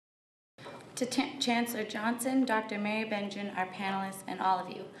To Chancellor Johnson, Dr. Mary Benjamin, our panelists, and all of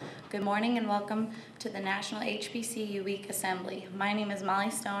you, good morning and welcome to the National HBCU Week Assembly. My name is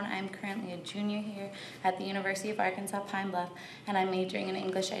Molly Stone. I'm currently a junior here at the University of Arkansas Pine Bluff, and I'm majoring in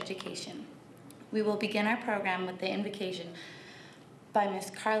English education. We will begin our program with the invocation by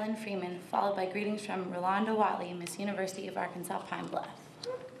Ms. Carlin Freeman, followed by greetings from Rolando Watley, Miss University of Arkansas Pine Bluff.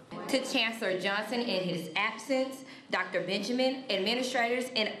 To Chancellor Johnson in his absence, Dr. Benjamin, administrators,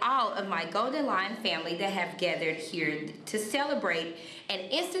 and all of my Golden Line family that have gathered here to celebrate an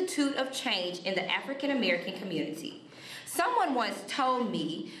institute of change in the African American community. Someone once told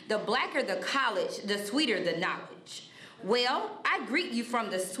me, the blacker the college, the sweeter the knowledge. Well, I greet you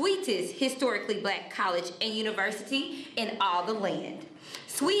from the sweetest historically black college and university in all the land.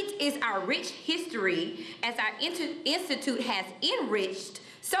 Sweet is our rich history as our institute has enriched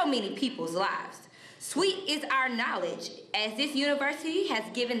so many people's lives. Sweet is our knowledge as this university has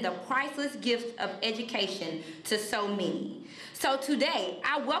given the priceless gift of education to so many. So today,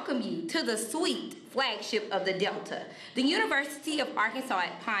 I welcome you to the sweet flagship of the Delta, the University of Arkansas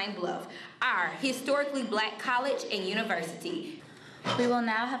at Pine Bluff, our historically black college and university. We will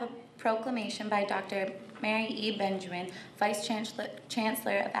now have a proclamation by Dr. Mary E. Benjamin, Vice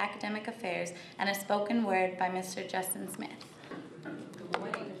Chancellor of Academic Affairs, and a spoken word by Mr. Justin Smith.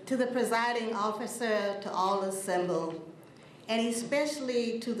 To the presiding officer, to all assembled, and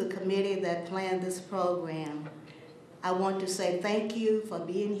especially to the committee that planned this program, I want to say thank you for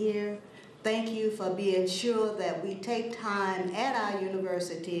being here. Thank you for being sure that we take time at our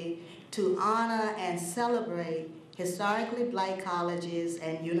university to honor and celebrate historically black colleges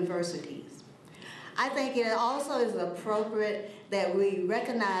and universities. I think it also is appropriate that we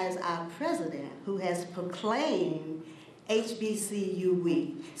recognize our president, who has proclaimed HBCU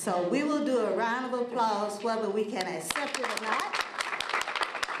Week. So we will do a round of applause whether we can accept it or not.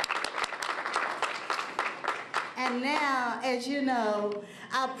 And now, as you know,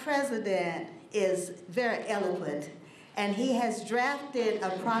 our president is very eloquent, and he has drafted a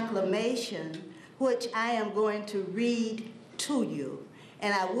proclamation which I am going to read to you.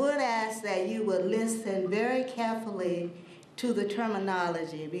 And I would ask that you would listen very carefully to the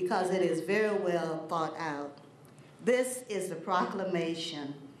terminology because it is very well thought out. This is the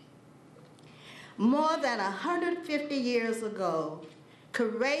proclamation. More than 150 years ago,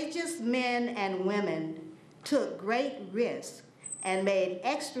 courageous men and women took great risks and made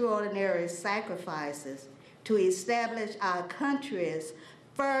extraordinary sacrifices to establish our country's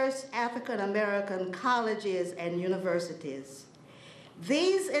first African-American colleges and universities.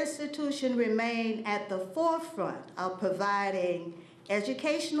 These institutions remain at the forefront of providing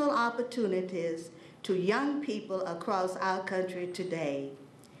educational opportunities to young people across our country today.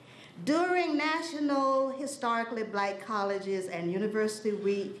 During National Historically Black Colleges and University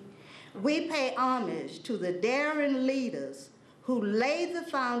Week, we pay homage to the daring leaders who laid the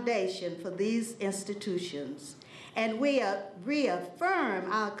foundation for these institutions, and we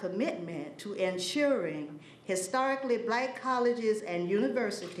reaffirm our commitment to ensuring historically black colleges and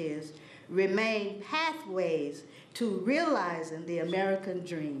universities remain pathways to realizing the American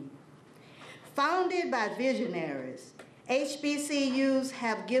dream. Founded by visionaries, HBCUs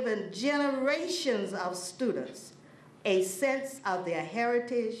have given generations of students a sense of their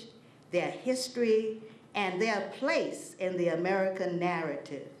heritage, their history, and their place in the American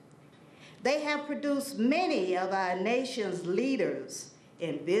narrative. They have produced many of our nation's leaders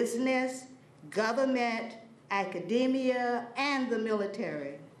in business, government, academia, and the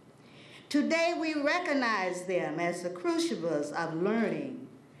military. Today, we recognize them as the crucibles of learning,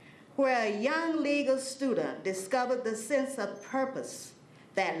 where a young legal student discovered the sense of purpose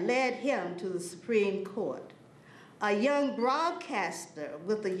that led him to the Supreme Court. A young broadcaster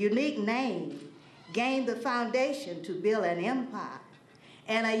with a unique name gained the foundation to build an empire,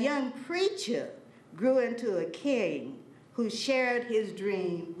 and a young preacher grew into a king who shared his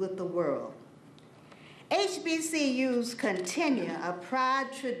dream with the world. HBCUs continue a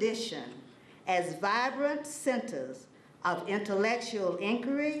proud tradition as vibrant centers of intellectual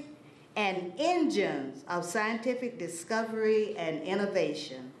inquiry and engines of scientific discovery and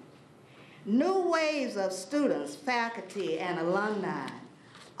innovation. New waves of students, faculty, and alumni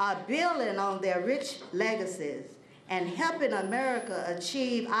are building on their rich legacies and helping America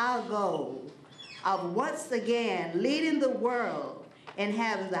achieve our goal of once again leading the world in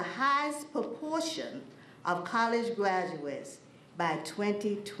having the highest proportion of college graduates by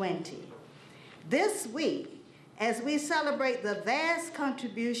 2020. This week, as we celebrate the vast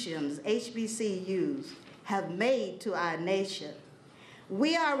contributions HBCUs have made to our nation,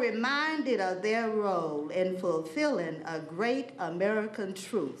 we are reminded of their role in fulfilling a great American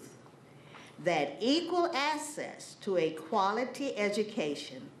truth. that equal access to a quality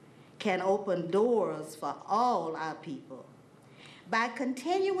education can open doors for all our people. By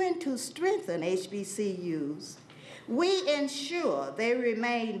continuing to strengthen HBCUs, we ensure they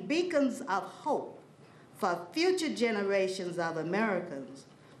remain beacons of hope for future generations of Americans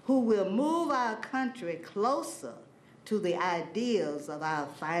who will move our country closer to the ideals of our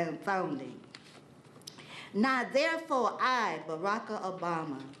founding. Now, therefore, I, Barack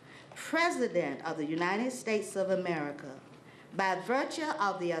Obama, President of the United States of America, by virtue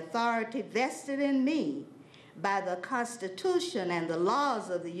of the authority vested in me by the Constitution and the laws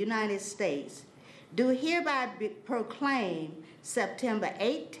of the United States, do hereby proclaim September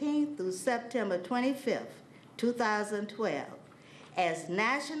 18th through September 25th, 2012, as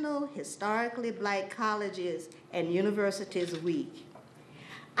National Historically Black Colleges and Universities Week.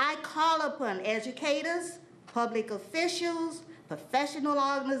 I call upon educators, public officials, professional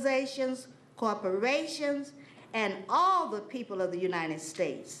organizations, corporations, and all the people of the United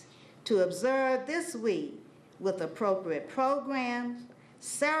States to observe this week with appropriate programs,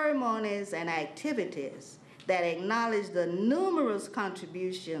 ceremonies, and activities that acknowledge the numerous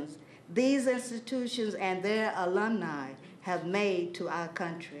contributions these institutions and their alumni have made to our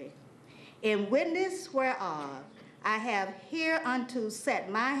country. In witness whereof, I have hereunto set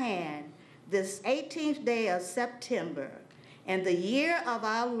my hand this 18th day of September in the year of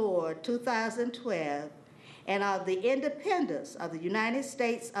our Lord 2012 and of the independence of the United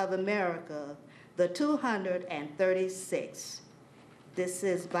States of America, the 236th. This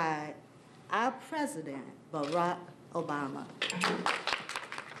is by our President, Barack Obama.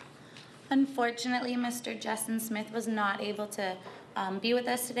 Unfortunately, Mr. Justin Smith was not able to be with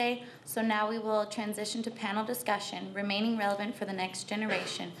us today, so now we will transition to panel discussion, remaining relevant for the next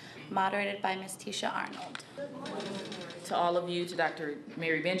generation, moderated by Ms. Tisha Arnold. To all of you, to Dr.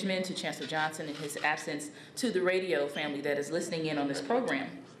 Mary Benjamin, to Chancellor Johnson in his absence, to the radio family that is listening in on this program.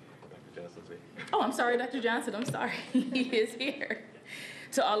 Oh, I'm sorry, Dr. Johnson, I'm sorry, he is here.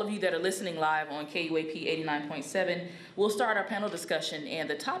 To all of you that are listening live on KUAP 89.7, we'll start our panel discussion, and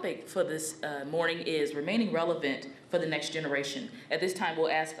the topic for this morning is remaining relevant for the next generation. At this time, we'll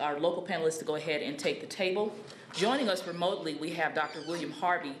ask our local panelists to go ahead and take the table. Joining us remotely, we have Dr. William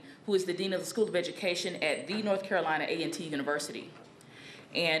Harvey, who is the Dean of the School of Education at the North Carolina A&T University.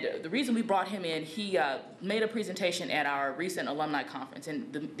 And the reason we brought him in, he made a presentation at our recent alumni conference,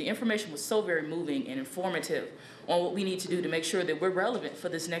 and the information was so very moving and informative on what we need to do to make sure that we're relevant for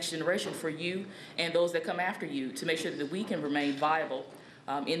this next generation, for you and those that come after you, to make sure that we can remain viable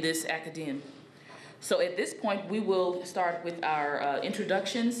in this academe. So at this point, we will start with our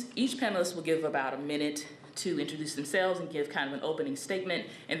introductions. Each panelist will give about a minute to introduce themselves and give kind of an opening statement,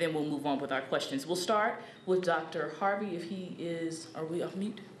 and then we'll move on with our questions. We'll start with Dr. Harvey, if he is, are we off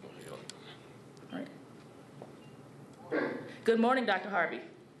mute? All right. Good morning, Dr. Harvey.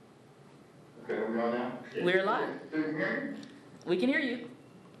 Okay, are we on now? We're live. Can you hear me? We can hear you.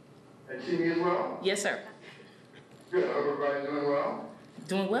 And see me as well? Yes, sir. Good, everybody doing well?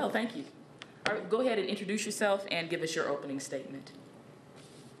 Doing well, thank you. All right, go ahead and introduce yourself and give us your opening statement.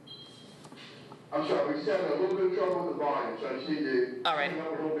 I'm sorry, we're just having a little bit of trouble with the volume, so I just need to All right. turn it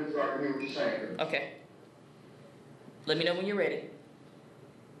up a little bit so I can hear what you're saying. Okay. Let me know when you're ready.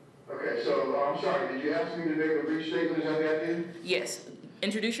 Okay, so I'm sorry, did you ask me to make a brief statement? Is that the idea? Yes.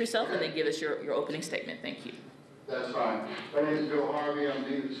 Introduce yourself and then give us your opening statement. Thank you. That's fine. My name is Bill Harvey. I'm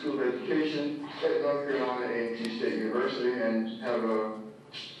Dean of the School of Education at North Carolina A&T State University, and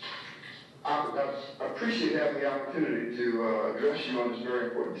I appreciate having the opportunity to address you on this very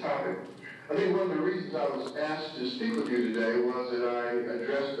important topic. I think one of the reasons I was asked to speak with you today was that I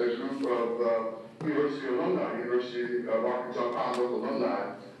addressed a group of university alumni, University of Arkansas Commonwealth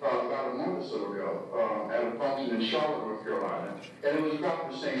alumni, about a month or so ago at a function in Charlotte, North Carolina, and it was about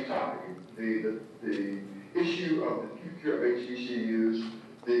the same topic, the issue of the future of HBCUs,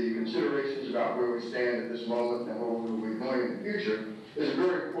 the considerations about where we stand at this moment and where we will be going in the future is a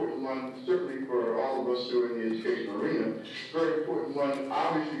very important one, certainly for all of us who are in the educational arena, very important one,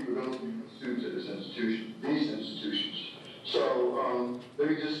 obviously for those students at these institutions. So let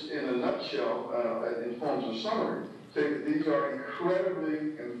me just, in a nutshell, in forms of summary, say that these are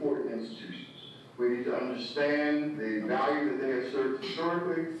incredibly important institutions. We need to understand the value that they have served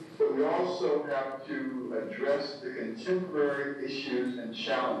historically, but we also have to address the contemporary issues and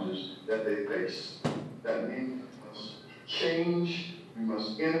challenges that they face. That means we must change, we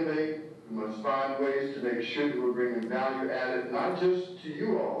must innovate, we must find ways to make sure that we're bringing value added, not just to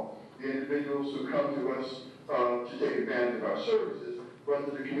you all, the individuals who come to us to take advantage of our services, but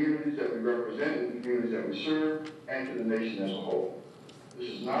to the communities that we represent and the communities that we serve, and to the nation as a whole.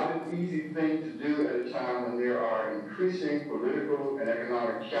 This is not an easy thing to do at a time when there are increasing political and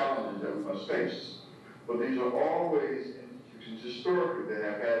economic challenges that we must face. But these are always institutions historically that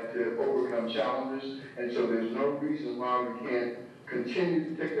have had to overcome challenges, and so there's no reason why we can't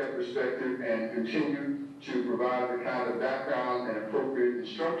continue to take that perspective and continue to provide the kind of background and appropriate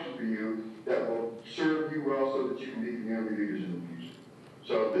instruction for you that will serve you well so that you can be community leaders in the future.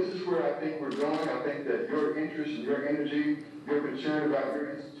 So this is where I think we're going. I think that your interest and your energy, your concern about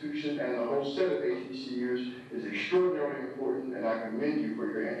your institution and the whole set of HBCUs is extraordinarily important, and I commend you for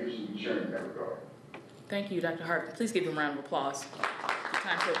your interest and concern in that regard. Thank you, Dr. Hart. Please give him a round of applause.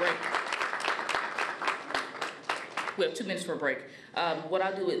 Time for a break. We have 2 minutes for a break. What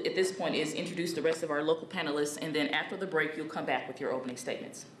I'll do at this point is introduce the rest of our local panelists, and then after the break, you'll come back with your opening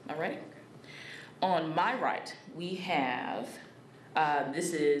statements. All right? On my right, we have,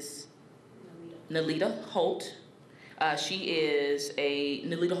 this is Nalita Holt. She is a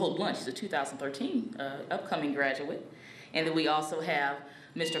Nalita Holt Blunt. She's a 2013 upcoming graduate. And then we also have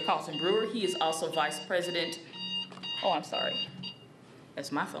Mr. Carlson Brewer. He is also Vice President. Oh, I'm sorry.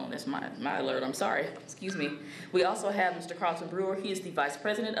 That's my phone. That's my alert. I'm sorry. Excuse me. We also have Mr. Carlson Brewer. He is the Vice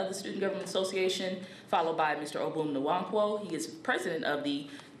President of the Student Government Association, followed by Mr. Obum Nwankwo. He is President of the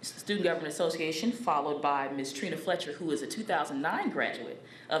Student Government Association, followed by Ms. Trina Fletcher, who is a 2009 graduate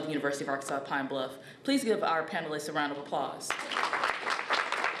of the University of Arkansas Pine Bluff. Please give our panelists a round of applause.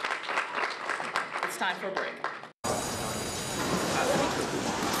 It's time for a break.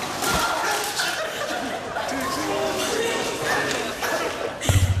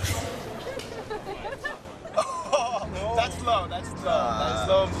 That's low. That's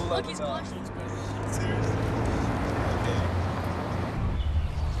low. Look, he's blushing. Seriously. Okay.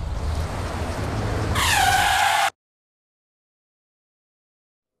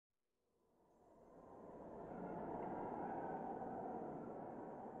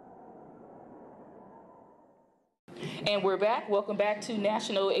 And we're back. Welcome back to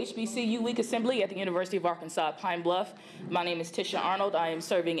National HBCU Week Assembly at the University of Arkansas Pine Bluff. My name is Tisha Arnold. I am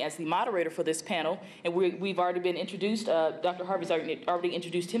serving as the moderator for this panel, and we've already been introduced. Dr. Harvey's already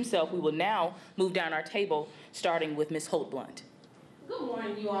introduced himself. We will now move down our table, starting with Ms. Holt Blunt. Good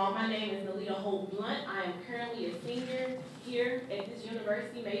morning, you all. My name is Nalita Holt Blunt. I am currently a senior here at this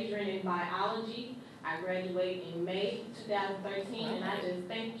university, majoring in biology. I graduated in May 2013, and I just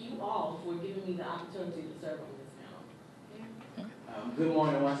thank you all for giving me the opportunity to serve on this panel. Good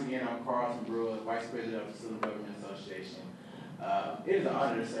morning once again. I'm Carlson Brewer, Vice President of the Student Government Association. It is an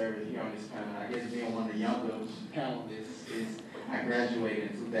honor to serve here on this panel. I guess being one of the younger panelists is I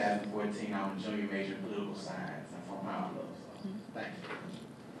graduated in 2014. I'm a junior major in political science. I'm from Pine Bluff. So thank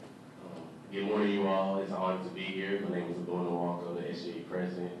you. Good morning, you all. It's an honor to be here. My name is Obum Nwankwo, the SGA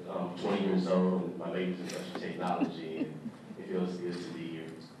president. I'm 20 years old, and my major is in industrial technology, and it feels good to be here.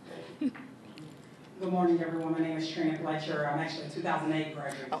 Thank you. Good morning, everyone. My name is Trina Fletcher. I'm actually a 2008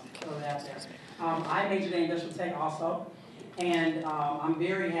 graduate. Throw that out there. I majored in industrial tech also, and I'm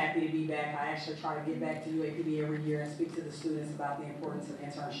very happy to be back. I actually try to get back to UAPB every year and speak to the students about the importance of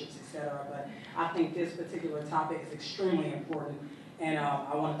internships, etc. But I think this particular topic is extremely important, and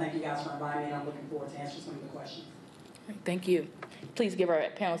I want to thank you guys for inviting me, and I'm looking forward to answering some of the questions. Thank you. Please give our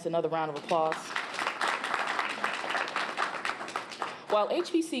panelists another round of applause. While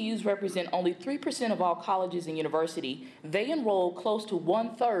HBCUs represent only 3% of all colleges and universities, they enroll close to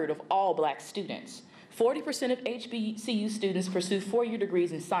 1/3 of all Black students. 40% of HBCU students pursue 4-year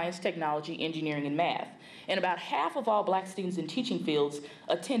degrees in science, technology, engineering, and math. And about half of all Black students in teaching fields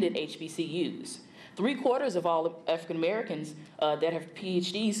attended HBCUs. 3/4 of all African Americans that have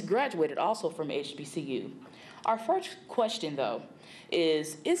PhDs graduated also from HBCU. Our first question, though,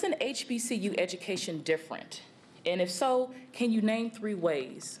 is an HBCU education different? And if so, can you name 3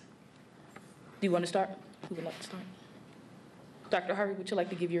 ways? Do you want to start? Who would like to start? Dr. Harvey, would you like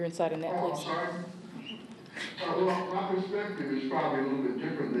to give your insight on that, please? Sorry. Well, my perspective is probably a little bit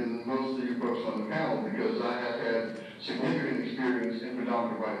different than most of you folks on the panel because I have had significant experience in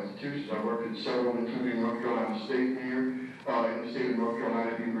predominantly white institutions. I worked at several, including North Carolina State here, in the state of North Carolina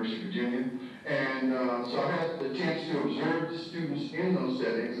at the University of Virginia. And so I had the chance to observe the students in those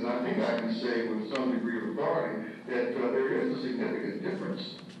settings, and I think I can say with some degree of authority that there is a significant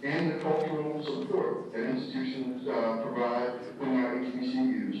difference in the cultural support that institutions provide when they are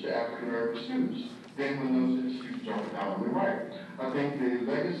HBCUs to African American students than when those institutions are predominantly white. I think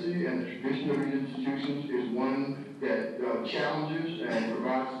the legacy and the tradition of these institutions is one that challenges and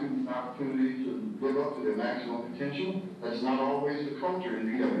provides students an opportunity to live up to their maximum potential. That's not always the culture in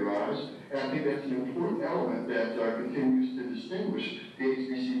BWIs, and I think that's an important element that continues to distinguish the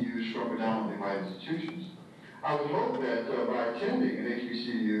HBCUs from predominantly white institutions. I would hope that by attending an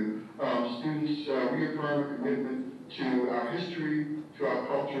HBCU, students reaffirm a commitment to our history, to our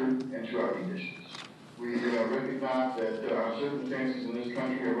culture, and to our traditions. We recognize that our circumstances in this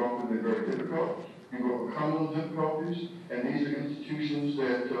country have often been very difficult. We've overcome those difficulties, and these are institutions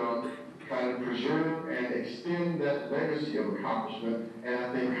that kind of preserve and extend that legacy of accomplishment. And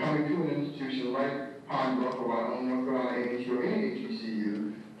I think coming to an institution like Bluff or North Carolina A&T or any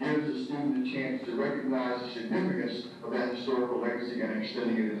HBCU gives the student a chance to recognize the significance of that historical legacy and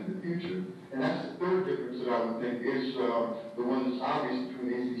extending it into the future. And that's the third difference that I would think is the one that's obvious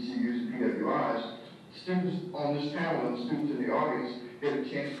between HBCUs and PWIs. Students on this panel and students in the audience get a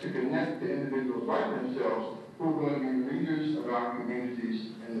chance to connect to individuals like themselves who are going to be leaders of our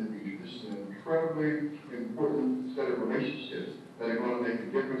communities in the future. This is an incredibly important set of relationships that are going to make a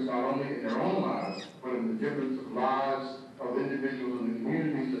difference not only in their own lives, but in the difference of lives of individuals in the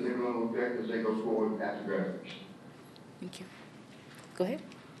communities that they're going to affect as they go forward after graduation. Thank you. Go ahead.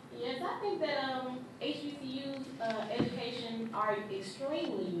 Yes, I think that HBCU's education are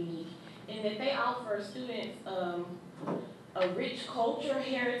extremely unique in that they offer students a rich culture,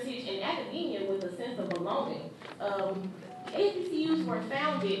 heritage, and academia with a sense of belonging. HBCUs were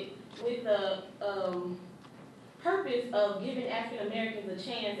founded with the purpose of giving African Americans a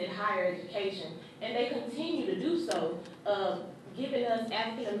chance at higher education, and they continue to do so, giving us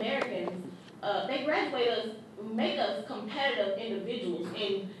African Americans, they graduate us, make us competitive individuals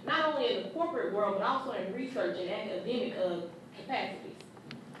in not only in the corporate world, but also in research and academic capacities.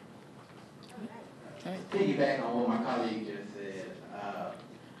 Piggyback on what my colleague just said,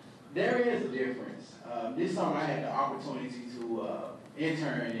 there is a difference. This summer I had the opportunity to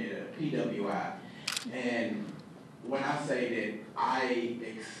intern at a PWI, and when I say that I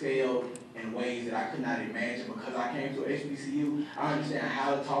excelled in ways that I could not imagine because I came to HBCU, I understand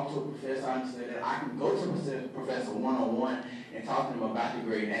how to talk to a professor. I understand that I can go to a professor one-on-one and talk to them about the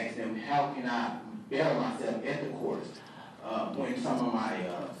grade and ask them, how can I better myself at the course? When some of my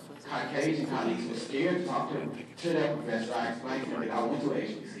Caucasian colleagues were scared to talk to their professor, I explained to them that I went to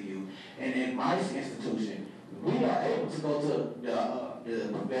HBCU, and in my institution, we are able to go to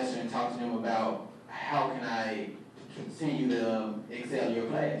the professor and talk to them about how can I continue to excel in your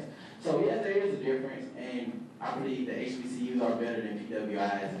class. So yes, there is a difference, and I believe the HBCUs are better than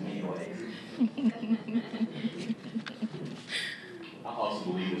PWIs in many ways. I also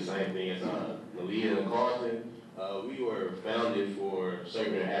believe the same thing as Malia and Carlton. We were founded for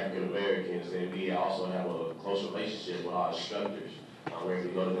serving African Americans, and we also have a close relationship with our instructors. Where if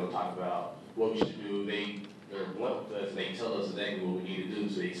we go to them and talk about what we should do, they're blunt with us, and they tell us exactly what we need to do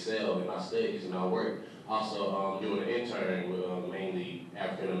to excel in our studies and our work. Also, doing an intern with mainly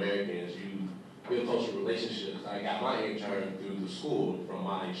African Americans, you build closer relationships. I got my intern through the school from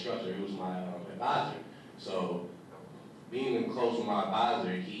my instructor, who was my advisor. So, being close with my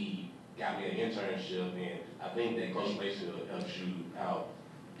advisor, he got me an internship, and I think that close relationship helps you out,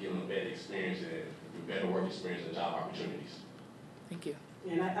 giving a better experience and better work experience and job opportunities. Thank you.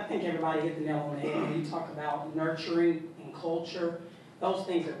 And I think everybody hit the nail on the head when you talk about nurturing and culture. Those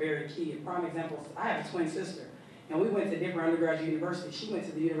things are very key. And prime examples, I have a twin sister, and we went to different undergraduate universities. She went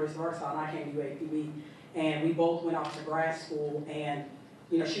to the University of Arkansas, and I came to UAPB. And we both went off to grad school, and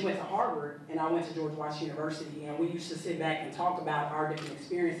you know, she went to Harvard, and I went to George Washington University, and we used to sit back and talk about our different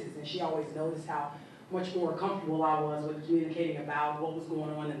experiences, and she always noticed how much more comfortable I was with communicating about what was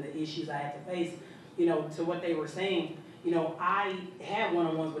going on and the issues I had to face. You know, to what they were saying, you know, I had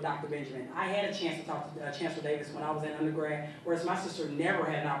one-on-ones with Dr. Benjamin. I had a chance to talk to Chancellor Davis when I was in undergrad, whereas my sister never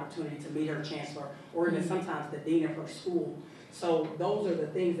had an opportunity to meet her chancellor or even sometimes the dean of her school. So those are the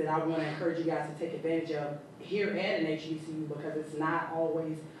things that I want to encourage you guys to take advantage of here at an HBCU, because it's not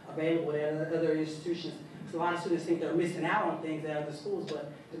always available at other institutions. So a lot of students think they're missing out on things at other schools,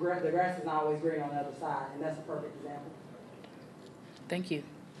 but the grass is not always green on the other side, and that's a perfect example. Thank you.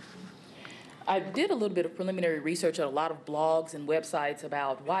 I did a little bit of preliminary research on a lot of blogs and websites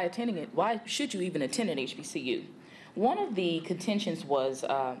about why should you even attend an HBCU? One of the contentions was,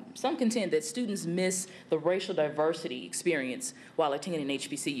 some contend that students miss the racial diversity experience while attending an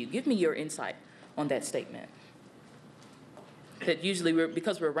HBCU. Give me your insight on that statement. That usually,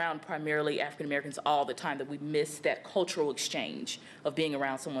 because we're around primarily African Americans all the time, that we miss that cultural exchange of being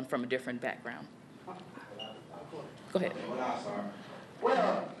around someone from a different background. Go ahead.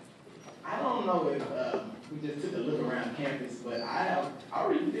 Well, I don't know if we just took a look around campus, but I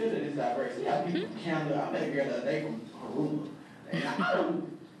really feel that it's diverse. We have people from Canada. I met a girl the other day from Peru, and I know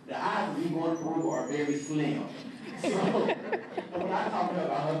the odds of me going to Peru are very slim. So And when I talked to her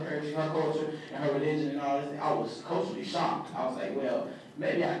about her country, her culture, and her religion and all this, I was culturally shocked. I was like, well,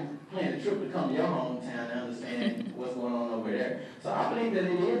 maybe I can plan a trip to come to your hometown and understand what's going on over there. So I believe that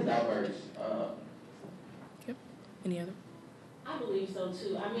it is diverse. Yep. Any other? I believe so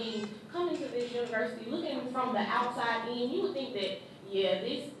too. I mean, coming to this university, looking from the outside in, you would think that, yeah,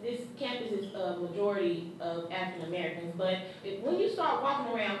 this campus is a majority of African Americans, but when you start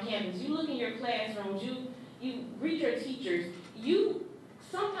walking around campus, you look in your classrooms, you greet your teachers, you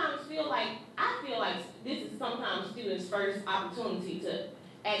sometimes I feel like this is sometimes students' first opportunity to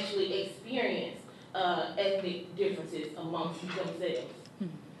actually experience ethnic differences amongst themselves.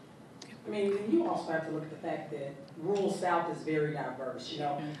 I mean, you also have to look at the fact that rural South is very diverse. You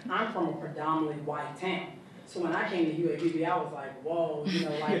know, I'm from a predominantly white town. So when I came to UAB, I was like, whoa, you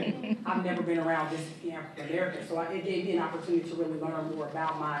know, like, I've never been around this African American. So it gave me an opportunity to really learn more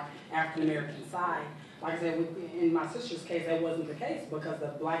about my African American side. Like I said, in my sister's case, that wasn't the case because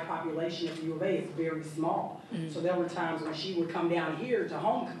the black population of U of A is very small. So there were times when she would come down here to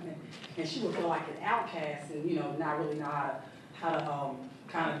homecoming and she would feel like an outcast and, you know, not really know how to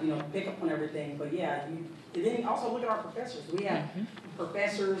kind of, you know, pick up on everything. But yeah, and then also look at our professors. We have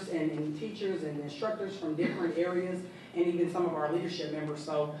professors and teachers and instructors from different areas and even some of our leadership members.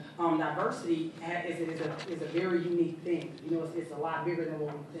 So diversity is a very unique thing. You know, it's a lot bigger than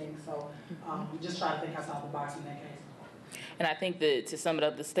what we think. So just try to think outside the box in that case. And I think that to sum it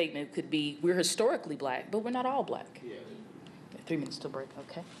up, the statement could be, we're historically black, but we're not all black. Yeah. 3 minutes till break,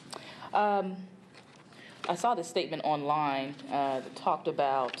 okay. I saw this statement online that talked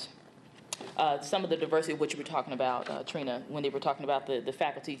about some of the diversity of what you were talking about, Trina, when they were talking about the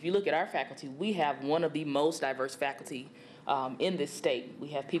faculty. If you look at our faculty, we have one of the most diverse faculty in this state. We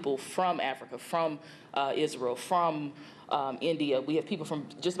have people from Africa, from Israel, from India. We have people from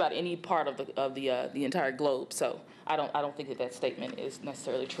just about any part of the entire globe. So I don't think that statement is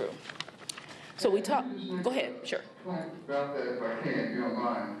necessarily true. So we talk. Go ahead. Sure. About that, if I can, if you don't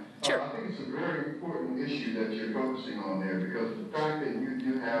mind. Sure. I think it's a very important issue that you're focusing on there because the fact that you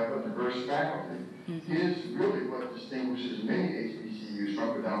do have a diverse faculty is really what distinguishes many HBCUs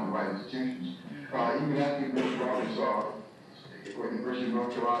from predominantly white institutions. Even at the University of Arkansas, or the University of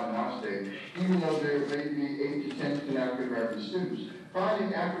North Carolina in our state, even though there may be 8 to 10% African American students,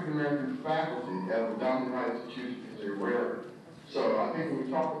 finding African American faculty at a predominantly white institution is a rarity. So I think when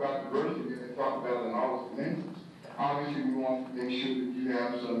we talk about diversity, we can talk about it in all its dimensions. Obviously, we want to make sure that you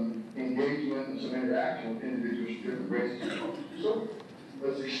have some engagement and some interaction with individuals from different races. So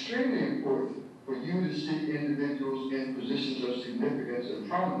it's extremely important for you to see individuals in positions of significance and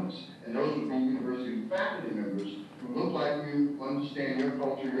prominence, and those would be university faculty members who look like you, understand your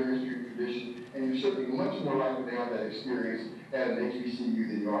culture, your history, your tradition, and you're certainly much more likely to have that experience at an HBCU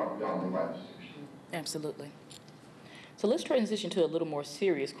than you are at a predominantly white institution. Absolutely. So let's transition to a little more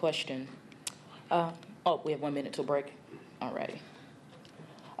serious question. We have 1 minute till break. All righty.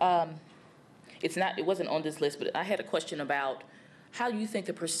 It wasn't on this list, but I had a question about how you think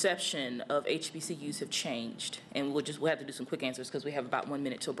the perception of HBCUs have changed. And we'll have to do some quick answers because we have about 1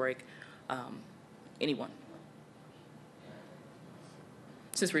 minute till break. Anyone?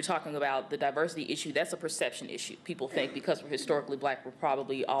 Since we're talking about the diversity issue, that's a perception issue. People think because we're historically black, we're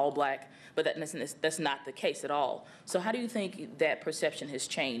probably all black, but that's not the case at all. So how do you think that perception has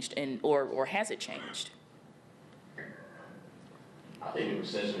changed, or has it changed? I think the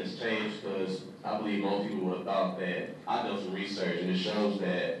perception has changed because I believe most people would have thought that. I've done some research and it shows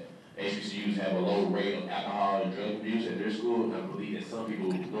that HBCUs have a low rate of alcohol and drug abuse at their school, and I believe that some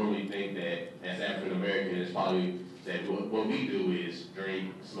people normally think that as African American, it's probably that what we do is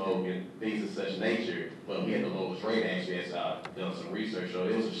drink, smoke, and things of such nature, but we had the lowest rate actually as I've done some research, so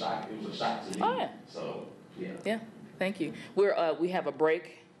it was a shock. It was a shock to me. Oh, yeah. So, yeah. Yeah, thank you. We have a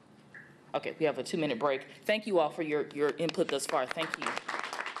break. Okay, we have a 2-minute break. Thank you all for your input thus far. Thank you.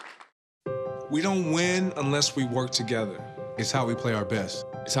 We don't win unless we work together. It's how we play our best.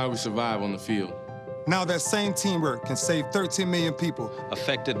 It's how we survive on the field. Now that same teamwork can save 13 million people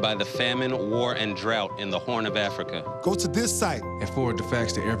affected by the famine, war, and drought in the Horn of Africa. Go to this site and forward the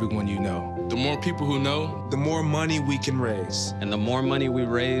facts to everyone you know. The more people who know, the more money we can raise. And the more money we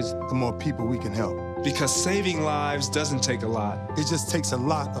raise, the more people we can help. Because saving lives doesn't take a lot. It just takes a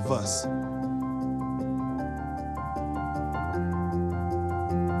lot of us.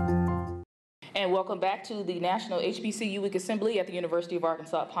 And welcome back to the National HBCU Week Assembly at the University of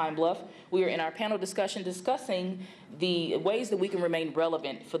Arkansas at Pine Bluff. We are in our panel discussion discussing the ways that we can remain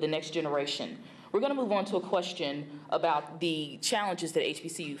relevant for the next generation. We're going to move on to a question about the challenges that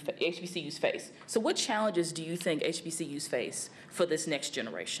HBCUs face. So what challenges do you think HBCUs face for this next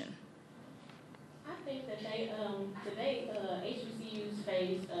generation? I think that today HBCUs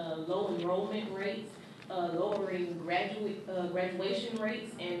face low enrollment rates, lowering graduation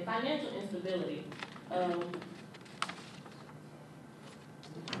rates, and financial instability. Go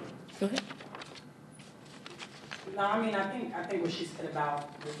ahead. No, I mean, I think what she said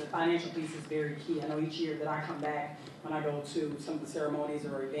about the financial piece is very key. I know each year that I come back, when I go to some of the ceremonies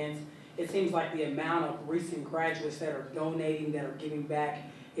or events, it seems like the amount of recent graduates that are donating, that are giving back,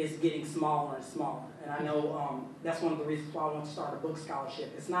 is getting smaller and smaller. And I know that's one of the reasons why I want to start a book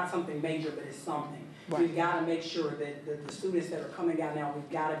scholarship. It's not something major, but it's something. Right. We've got to make sure that the students that are coming out now,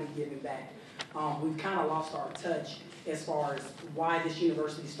 we've got to be giving back. We've kind of lost our touch as far as why this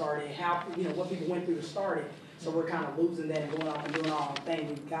university started, how, what people went through to start it. So we're kind of losing that and going off and doing our own thing.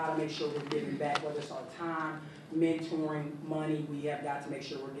 We've got to make sure we're giving back, whether it's our time, mentoring, money. We have got to make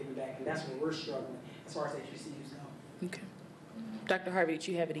sure we're giving back, and that's where we're struggling as far as HBCUs go. Okay. Dr. Harvey, did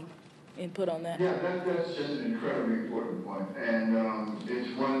you have any input on that? Yeah, that's just an incredibly important point, and it's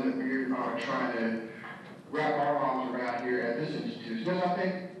one that we are trying to wrap our arms around here at this institution. Because I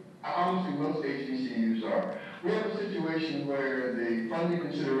think, honestly, most HBCUs are. We have a situation where the funding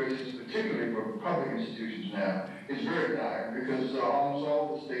considerations, particularly for public institutions now, is very dire because almost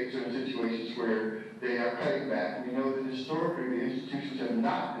all the states are in situations where they are cutting back. We know that historically the institutions have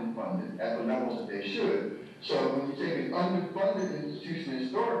not been funded at the levels that they should. So when you take an underfunded institution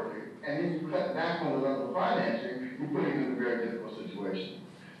historically, and then you cut back on the level of financing, you put it in a very difficult situation.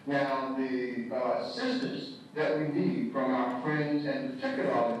 Now, the assistance that we need from our friends, and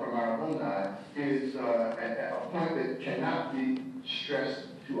particularly from our alumni, is at a point that cannot be stressed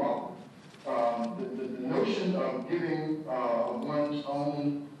too often. The notion of giving one's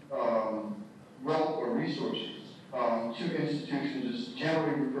own wealth or resources to institutions is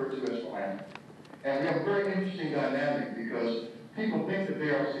generally referred to as philanthropy. And we have a very interesting dynamic because people think that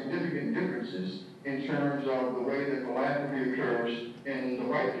there are significant differences in terms of the way that philanthropy occurs in the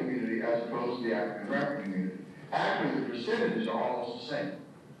white community as opposed to the African American community. Actually, the percentages are almost the same.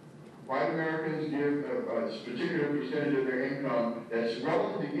 White Americans give a particular percentage of their income that's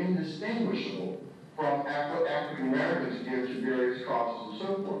relatively indistinguishable from what African Americans give to various causes and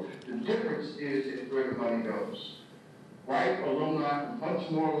so forth. The difference is where the money goes. White alumni are much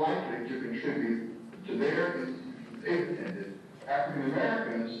more likely to contribute to their institutions they've attended. African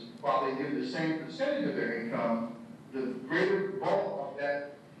Americans, while they give the same percentage of their income, the greater bulk of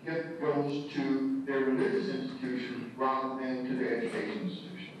that gift goes to their religious institution rather than to their education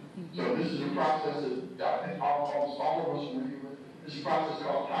institution. So this is a process that I think almost all of us will deal with. This is a process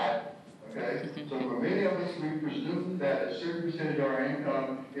called tithing. Okay? So for many of us, we presume that a certain percentage of our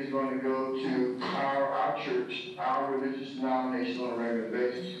income is going to go to our church, our religious denomination on a regular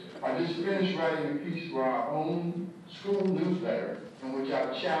basis. I just finished writing a piece for our own school newsletter in which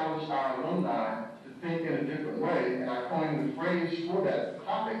I challenged our alumni to think in a different way, and I coined the phrase for that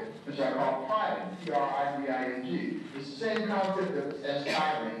topic, which I call tithing, T-R-I-V-I-N-G. It's the same concept as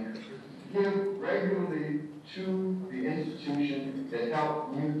tithing. Give regularly to the institution that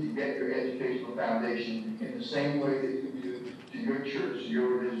helped you to get your educational foundation in the same way that you do to your church, to your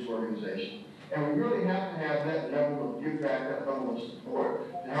religious organization. And we really have to have that level of give back, that level of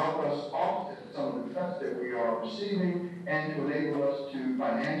support to help us offset some of the cuts that we are receiving and to enable us to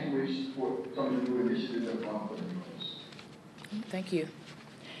financially support some of the new initiatives that we're putting in place. Thank you.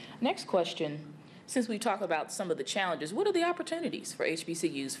 Next question. Since we talk about some of the challenges, what are the opportunities for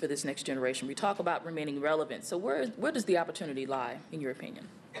HBCUs for this next generation? We talk about remaining relevant. So where does the opportunity lie, in your opinion?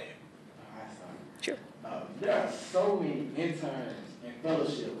 Sure. There are so many interns and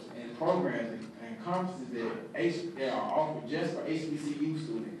fellowships and programs and conferences that are offered just for HBCU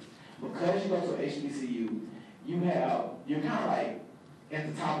students. Because you go to HBCU, you're kind of like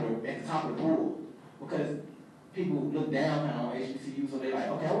at the top of the pool because people look down on HBCU, so they're like,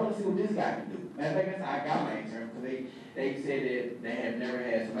 okay, I want to see what this guy can do. Matter of fact, that's how I got my intern, because they said that they had never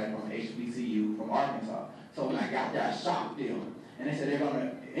had somebody from HBCU from Arkansas. So when I got there, I shocked them. And they said they're going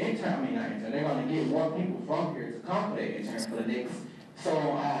to they're going to get more people from here to come for their interns for the next so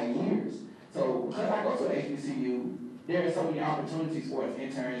long years. So because I go to HBCU, there are so many opportunities for us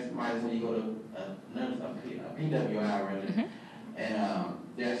interns. Might as well you go to a PWI rather, and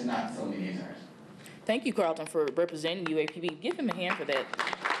there's not so many interns. Thank you, Carlton, for representing UAPB. Give him a hand for that.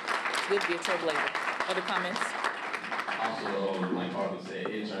 It's good to be a trailblazer. Other comments? Also, like Carlton said,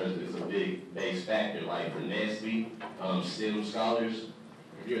 interns is a big base factor. Like for NSBE, STEM scholars,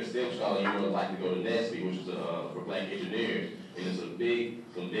 if you're a STEM scholar, you would like to go to NSBE, which is for Black engineers, and it's a big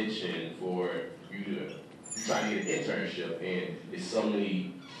convention for you to try to get an internship, and it's so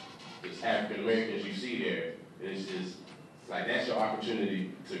many African Americans you see there. It's just like that's your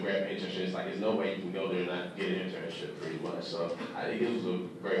opportunity to grab an internship. It's like there's no way you can go there and not get an internship pretty much. So I think it was a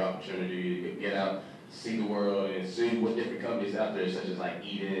great opportunity to get out, see the world, and see what different companies out there, such as like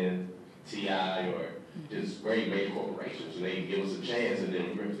Eden, TI, or just great major corporations. And they give us a chance, and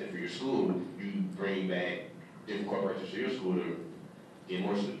then we represent for your school. You bring back different corporations to your school to get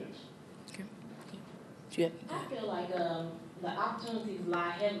more students. Okay. I feel like the opportunities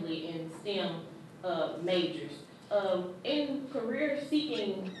lie heavily in STEM majors. In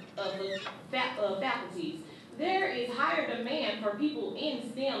career-seeking faculties, there is higher demand for people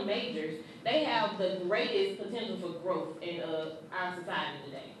in STEM majors. They have the greatest potential for growth in our society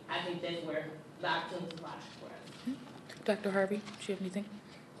today. I think that's where the opportunities lie for us. Dr. Harvey, do you have anything?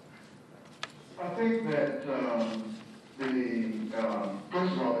 I think that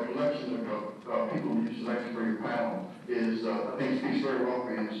first of all, the election of people you select for your panel is, I think, speaks very well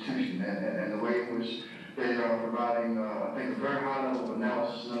for the institution and the way in which they are providing, I think, a very high level of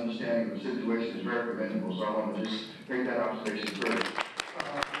analysis and understanding of the situation is very commendable. So I want to just make that observation first.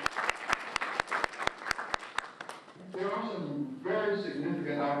 There are some very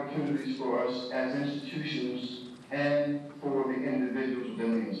significant opportunities for us as institutions and for the individuals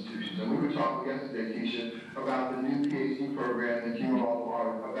within the institutions. And we were talking yesterday, Keisha, about the new PhD program that you all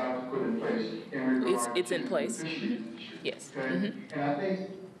are about to put in place in regard to it's in place. the fisheries industry. Yes. Okay? And I think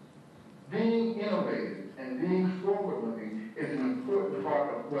being innovative and being forward-looking is an important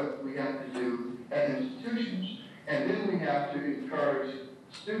part of what we have to do as institutions. And then we have to encourage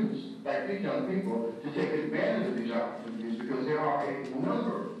students, like these young people, to take advantage of these opportunities because there are a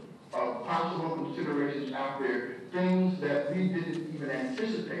number of possible considerations out there, things that we didn't even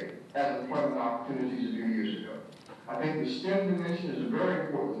anticipate as employment opportunities a few years ago. I think the STEM dimension is a very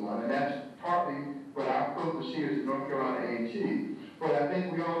important one, and that's partly what our focus here is at North Carolina A&T. But I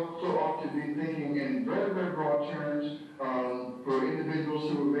think we also ought to be thinking in very, very broad terms for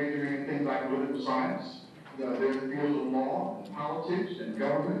individuals who are majoring in things like political science. There's the fields of law, and politics, and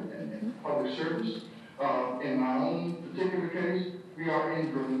government, and public service. In my own particular case, we are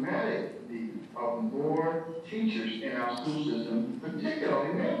in dramatic need of more teachers in our school system,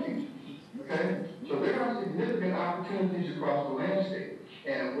 particularly male teachers. Okay? So there are significant opportunities across the landscape.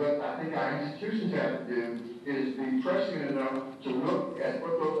 And what I think our institutions have to do is be prescient enough to look at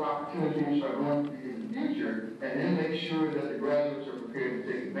what those opportunities are going to be in the future, and then make sure that the graduates are prepared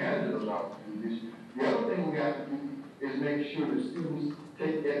to take advantage of those opportunities. The other thing we have to do is make sure that students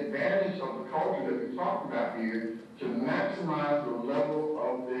take advantage of the culture that we talked about here to maximize the level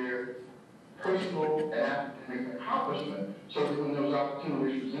of their personal and academic accomplishment so that when those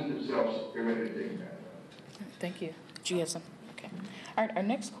opportunities present themselves, they're ready to take advantage of it. Thank you. Do you have some? Okay. All right, our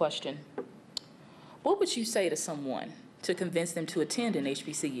next question. What would you say to someone to convince them to attend an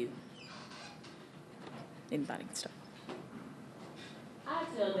HBCU? Anybody can start. I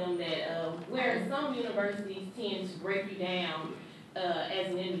tell them that where some universities tend to break you down as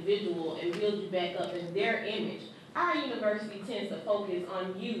an individual and build you back up in their image, our university tends to focus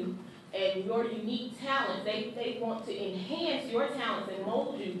on you and your unique talents. They want to enhance your talents and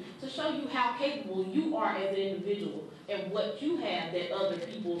mold you to show you how capable you are as an individual and what you have that other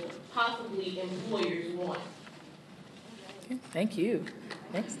people, possibly employers, want. Okay, thank you.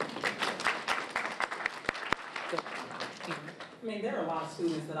 Next. I mean, there are a lot of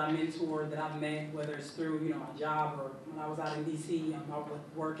students that I mentored, that I've met, whether it's through, my job or when I was out in D.C., I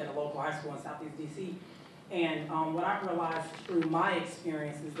would work at a local high school in Southeast D.C. And what I realized through my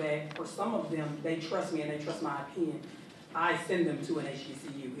experience is that for some of them, they trust me and they trust my opinion. I send them to an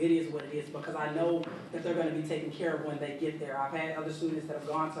HBCU. It is what it is because I know that they're going to be taken care of when they get there. I've had other students that have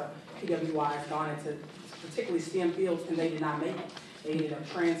gone to PWIs, gone into particularly STEM fields, and they did not make it. They ended up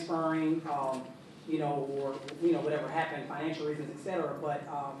transferring, or whatever happened, financial reasons, etc. But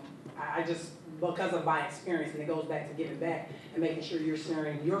I just, because of my experience, and it goes back to giving back and making sure you're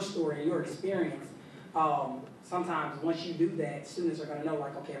sharing your story and your experience. Sometimes once you do that, students are going to know,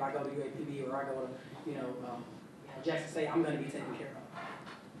 like, okay, if I go to UAPB or I go to, Jackson State, I'm going to be taken care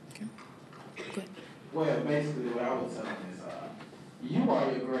of. Okay. Well, basically what I would tell them is, you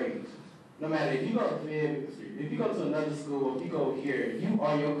are your grades. No matter if you go to Fed, if you go to another school, if you go here, you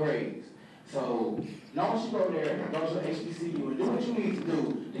are your grades. So, now once you go there, go to HBCU and do what you need to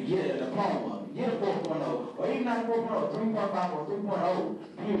do to get a diploma, get a 4.0, or even not a 4.0, 3.5 or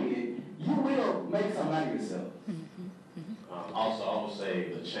 3.0, period, you will make some out of yourself. Also, I would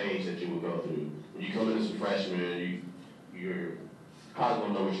say the change that you would go through. When you come in as a freshman, you're probably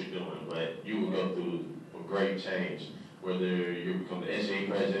going to know what you're doing, but you will go through a great change. Whether you become the SAA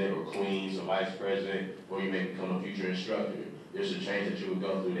president or queen, or vice president, or you may become a future instructor. There's a change that you will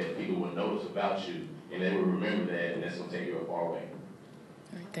go through that people will notice about you, And they will remember that, and that's going to take you a far way.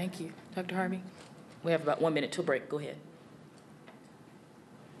 All right, thank you. Dr. Harvey? We have about 1 minute to break. Go ahead.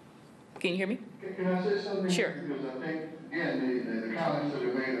 Can you hear me? Can I say something? Sure. Because I think, again, the comments that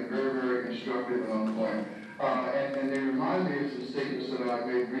are made are very, very instructive and on point. And they remind me of some statements that I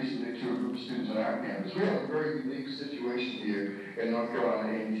made recently to a group of students on our campus. We have a very unique situation here in North Carolina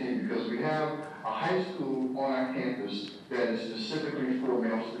A&T because we have a high school on our campus that is specifically for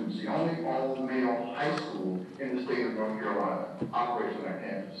male students. The only all-male high school in the state of North Carolina operates on our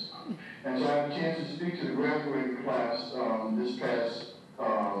campus. And so I had a chance to speak to the graduating class this past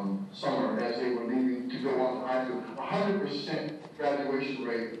summer as they were leaving to go on to high school. 100% graduation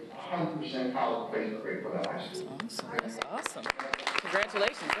rate, 100% college placement rate for that high school. That's awesome.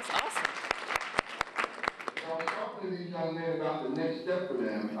 Congratulations. That's awesome. When I was talking to these young men about the next step for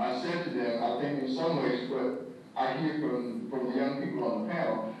them, I said to them, I think in some ways what I hear from the young people on the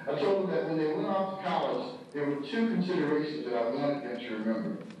panel, I told them that when they went off to college, there were two considerations that I wanted them to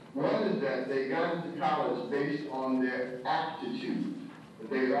remember. One is that they got into college based on their aptitude.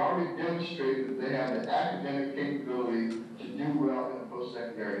 They had already demonstrated that they have the academic capability to do well in a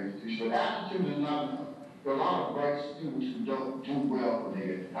post-secondary institution. But aptitude is not enough. There are a lot of bright students who don't do well when they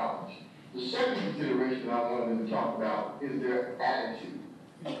get to college. The second consideration I wanted them to talk about is their attitude.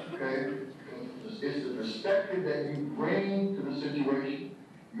 Okay? It's the perspective that you bring to the situation,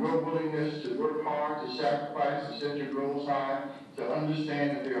 your willingness to work hard, to sacrifice, to set your goals high, to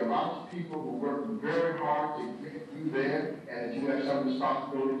understand that there are lots of people who work very hard to get you there, and that you have some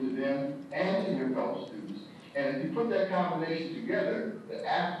responsibility to them and to your fellow students. And if you put that combination together, the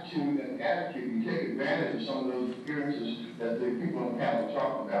aptitude and attitude, you take advantage of some of those experiences that the people on the panel are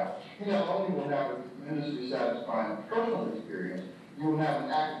talking about. You not only will have a tremendously satisfying personal experience, you will have an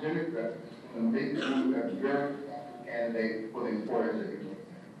academic reference and make you a very candidate for the employers that you're looking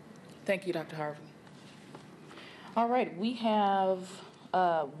at. Thank you, Dr. Harvey. All right, we have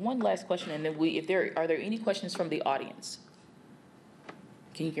one last question, and then are there any questions from the audience?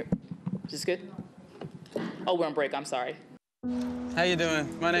 Can you hear? Is this good? Oh, we're on break. I'm sorry. How you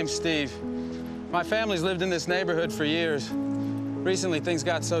doing? My name's Steve. My family's lived in this neighborhood for years. Recently, things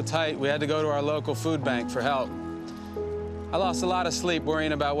got so tight, we had to go to our local food bank for help. I lost a lot of sleep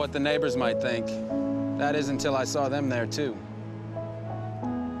worrying about what the neighbors might think. That is until I saw them there, too.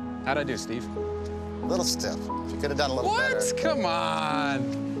 How'd I do, Steve? A little stiff. You could have done a little better. What? Come on.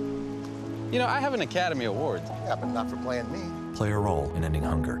 You know, I have an Academy Award. Yeah, but not for playing me. Play a role in ending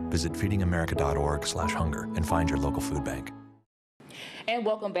hunger. Visit feedingamerica.org/hunger and find your local food bank. And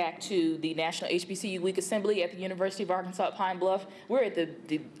welcome back to the National HBCU Week Assembly at the University of Arkansas at Pine Bluff. We're at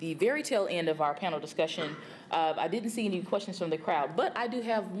the very tail end of our panel discussion. I didn't see any questions from the crowd, but I do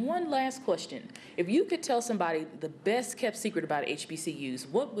have one last question. If you could tell somebody the best kept secret about HBCUs,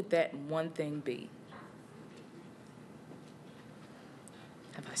 what would that one thing be?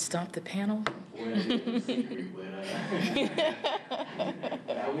 Have I stumped the panel? Well, it is a secret,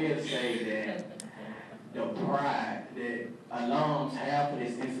 but I will say that the pride that alums have for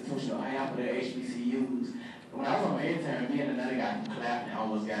this institution or have for their HBCUs. When I was on my intern, me and another guy from KUAP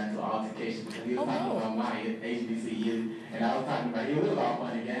almost got into an altercation because he was talking about my HBCU, and I was talking about, it was all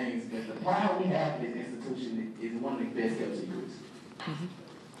fun and games, but the pride we have for this institution is one of the best kept secrets.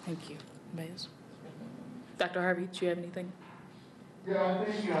 Thank you. Anybody else? Dr. Harvey, do you have anything? Yeah, I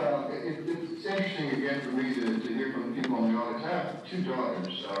think it's interesting again for me to hear from the people in the audience. I have two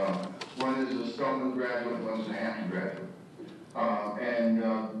daughters. One is a Spelman graduate, one's a Hampton graduate.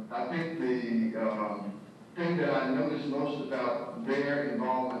 I think the thing that I notice most about their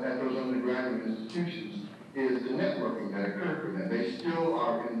involvement at those undergraduate institutions is the networking that occurred for them. They still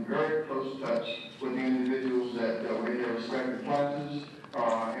are in very close touch with the individuals that were in their respective classes,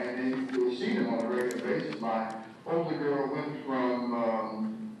 and they will see them on a regular basis. My older girl went from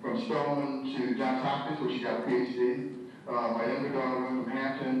Spelman to Johns Hopkins, where she got a PhD. My younger daughter went from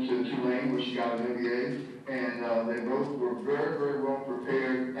Hampton to Tulane, where she got an MBA. And they both were very, very well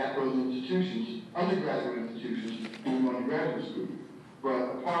prepared at those institutions, undergraduate institutions, who went to graduate school.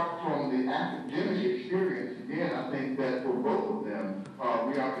 But apart from the academic experience, again, I think that for both of them,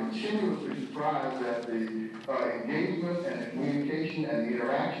 we are continuously surprised at the engagement and the communication and the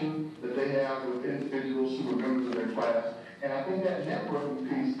interaction that they have with individuals who are members of their class. And I think that networking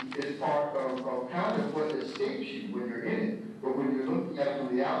piece is part of kind of what escapes you when you're in it. But when you're looking at it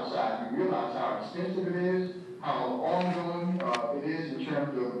from the outside, you realize how extensive it is, how ongoing it is in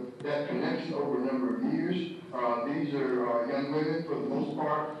terms of that connection over a number of years. These are young women, for the most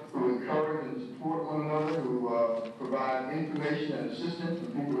part, who encourage and support one another, who provide information and assistance to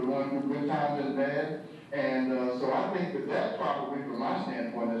people who are going through good times and bad. And so I think that probably, from my my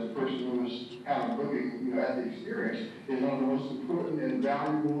standpoint, as a person who is kind of looking, at the experience, is one of the most important and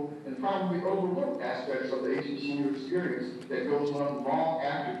valuable and probably overlooked aspects of the HBCU experience that goes on long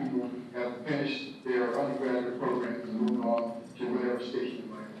after people have finished their undergraduate programs and moved on to whatever station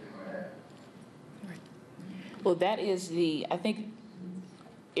they might have. Well, that is I think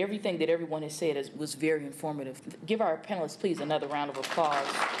everything that everyone has said was very informative. Give our panelists, please, another round of applause.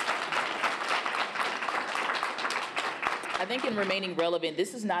 I think in remaining relevant,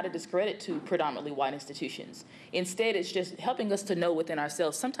 this is not a discredit to predominantly white institutions. Instead, it's just helping us to know within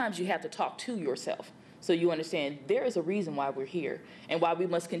ourselves. Sometimes you have to talk to yourself so you understand there is a reason why we're here and why we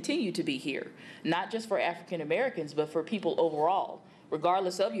must continue to be here, not just for African Americans, but for people overall.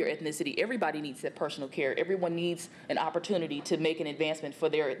 Regardless of your ethnicity, everybody needs that personal care. Everyone needs an opportunity to make an advancement for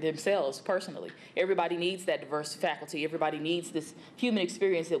themselves personally. Everybody needs that diverse faculty. Everybody needs this human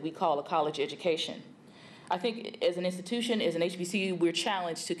experience that we call a college education. I think as an institution, as an HBCU, we're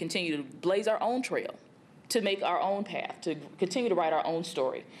challenged to continue to blaze our own trail, to make our own path, to continue to write our own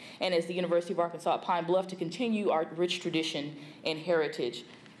story. And as the University of Arkansas at Pine Bluff, to continue our rich tradition and heritage,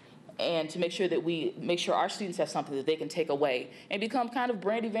 and to make sure that we make sure our students have something that they can take away and become kind of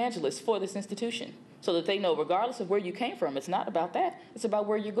brand evangelists for this institution, so that they know, regardless of where you came from, it's not about that, it's about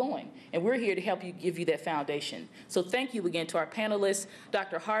where you're going. And we're here to help you, give you that foundation. So thank you again to our panelists.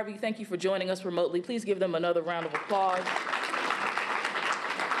 Dr. Harvey, thank you for joining us remotely. Please give them another round of applause.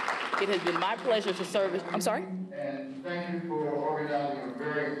 It has been my pleasure to serve. I'm sorry? And thank you for organizing a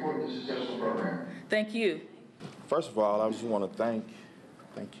very important and successful program. Thank you. First of all, I just want to thank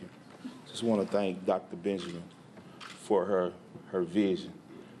you. Just want to thank Dr. Benjamin for her vision.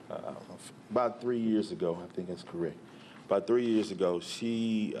 About 3 years ago, I think that's correct. About 3 years ago,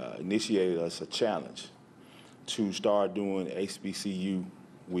 she initiated us a challenge to start doing HBCU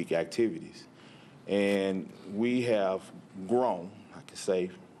week activities. And we have grown, I can say,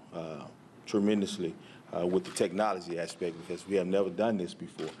 tremendously with the technology aspect, because we have never done this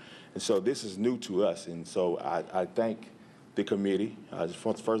before. And so this is new to us. And so I thank the committee.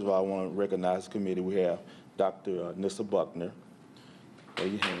 First of all, I want to recognize the committee. We have Dr. Nissa Buckner. There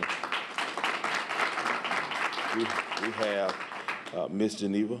you have. We have Ms.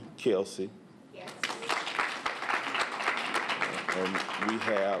 Geneva Kelsey. Yes. And we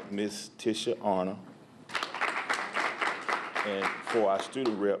have Ms. Tisha Arner. And for our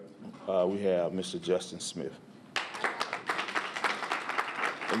student rep, we have Mr. Justin Smith.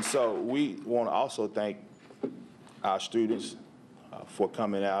 And so we want to also thank our students for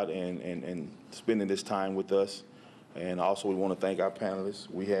coming out and spending this time with us. And also we want to thank our panelists.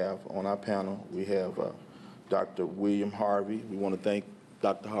 We have on our panel, we have Dr. William Harvey. We want to thank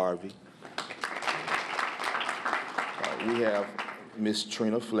Dr. Harvey. We have Ms.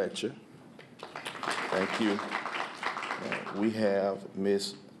 Trina Fletcher. Thank you. We have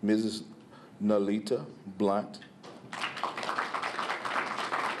Mrs. Nalita Blunt,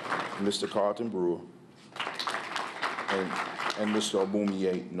 Mr. Carlton Brewer, and Mr.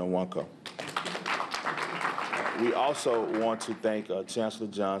 Obumiye Nwanko. We also want to thank Chancellor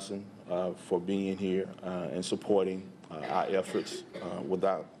Johnson for being here and supporting our efforts.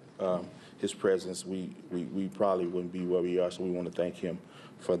 Without his presence, we probably wouldn't be where we are, so we want to thank him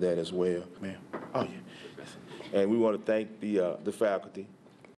for that as well. Ma'am? Oh, yeah. And we want to thank the faculty